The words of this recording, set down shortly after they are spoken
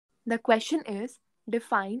The question is,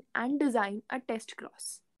 define and design a test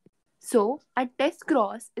cross. So, a test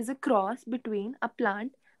cross is a cross between a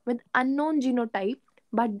plant with unknown genotype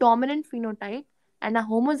but dominant phenotype and a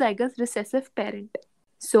homozygous recessive parent.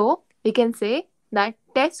 So, we can say that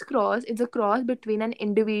test cross is a cross between an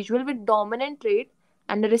individual with dominant trait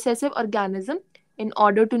and a recessive organism in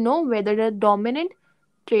order to know whether the dominant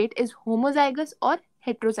trait is homozygous or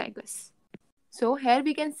heterozygous. So, here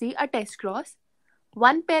we can see a test cross.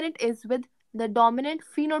 One parent is with the dominant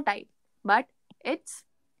phenotype, but its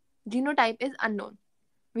genotype is unknown.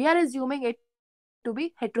 We are assuming it to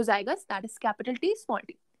be heterozygous, that is capital T, small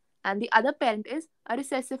t. And the other parent is a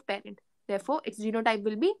recessive parent. Therefore, its genotype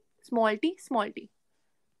will be small t, small t.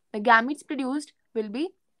 The gametes produced will be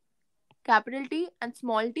capital T and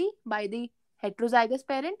small t by the heterozygous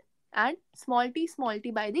parent and small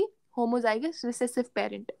t by the homozygous recessive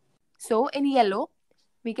parent. So, in yellow,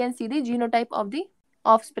 we can see the genotype of the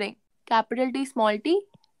offspring. Capital T, small t,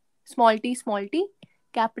 small t, small t,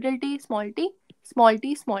 capital T, small t, small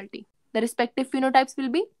t, small t. The respective phenotypes will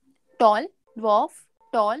be tall, dwarf,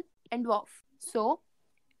 tall, and dwarf. So,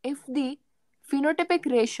 if the phenotypic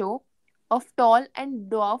ratio of tall and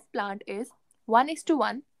dwarf plant is 1 is to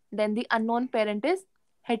 1, then the unknown parent is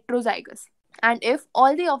heterozygous. And if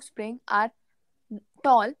all the offspring are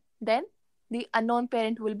tall, then the unknown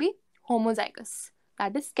parent will be homozygous.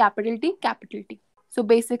 That is capital T, capital T. So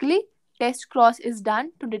basically, test cross is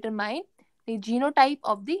done to determine the genotype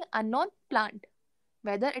of the unknown plant,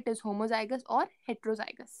 whether it is homozygous or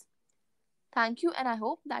heterozygous. Thank you, and I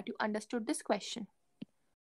hope that you understood this question.